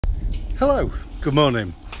Hello, good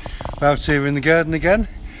morning. We're out here in the garden again,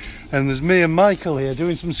 and there's me and Michael here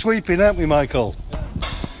doing some sweeping, aren't we, Michael? Yeah.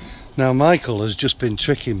 Now, Michael has just been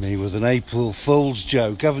tricking me with an April Fool's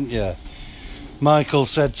joke, haven't you? Michael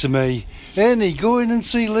said to me, "Ernie, go in and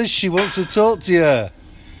see Liz, she wants to talk to you."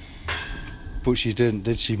 But she didn't,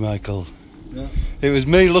 did she, Michael? Yeah. It was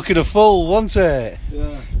me looking a fool, wasn't it?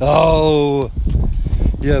 Yeah. Oh,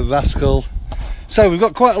 you rascal. So we've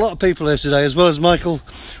got quite a lot of people here today, as well as Michael.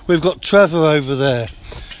 We've got Trevor over there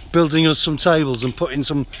building us some tables and putting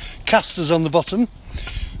some casters on the bottom.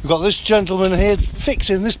 We've got this gentleman here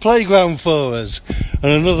fixing this playground for us,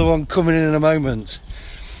 and another one coming in a moment.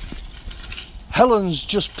 Helen's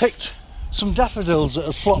just picked some daffodils that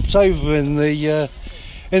have flopped over in the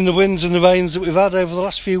winds and the rains that we've had over the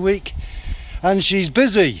last few weeks, and she's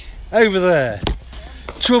busy over there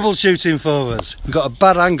troubleshooting for us. We've got a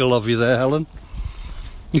bad angle of you there, Helen.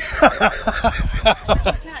 Can't do what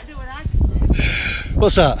I can do.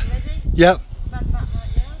 What's that? Ready? Yep. Bad back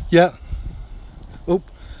right now. Yep. Oh. Right,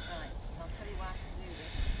 I'll tell you why I can do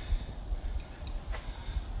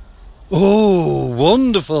this. Oh,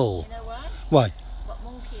 wonderful. You know why? Why? Got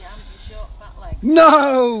monkey arms and short fat legs.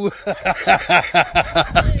 No!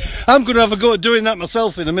 I'm going to have a go at doing that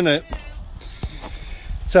myself in a minute.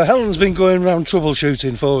 So Helen's been going around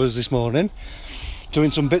troubleshooting for us this morning,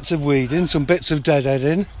 doing some bits of weeding, some bits of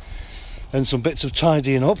deadheading, and some bits of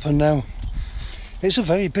tidying up, and now it's a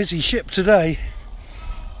very busy ship today.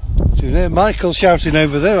 So you hear Michael shouting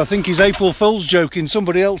over there. I think he's April Fool's joking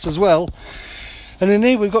somebody else as well. And in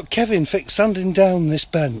here we've got Kevin sanding down this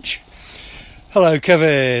bench. Hello,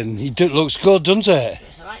 Kevin. Looks good, doesn't it?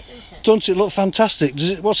 It's alright, doesn't it? Doesn't it look fantastic?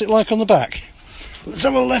 What's it like on the back? Let's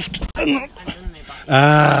have a left. I don't know about it.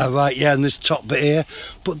 Ah, right, yeah, and this top bit here.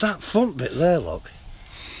 But that front bit there, look.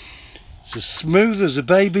 It's as smooth as a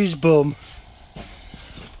baby's bum. Yeah.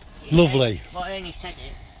 Lovely. What Ernie said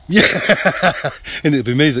it. Yeah, and it'll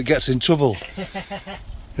be me that gets in trouble.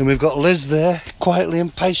 And we've got Liz there, quietly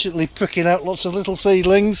and patiently pricking out lots of little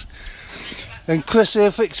seedlings. And Chris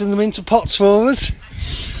here fixing them into pots for us.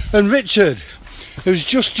 And Richard, who's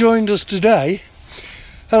just joined us today.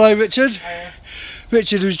 Hello, Richard.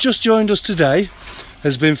 Richard, who's just joined us today,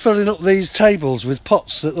 has been filling up these tables with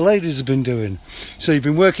pots that the ladies have been doing. So you've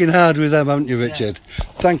been working hard with them, haven't you, Richard? Yeah.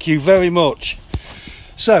 Thank you very much.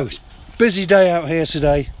 So, busy day out here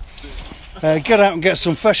today. Get out and get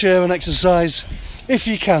some fresh air and exercise if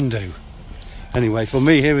you can do. Anyway, for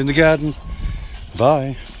me here in the garden,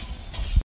 bye.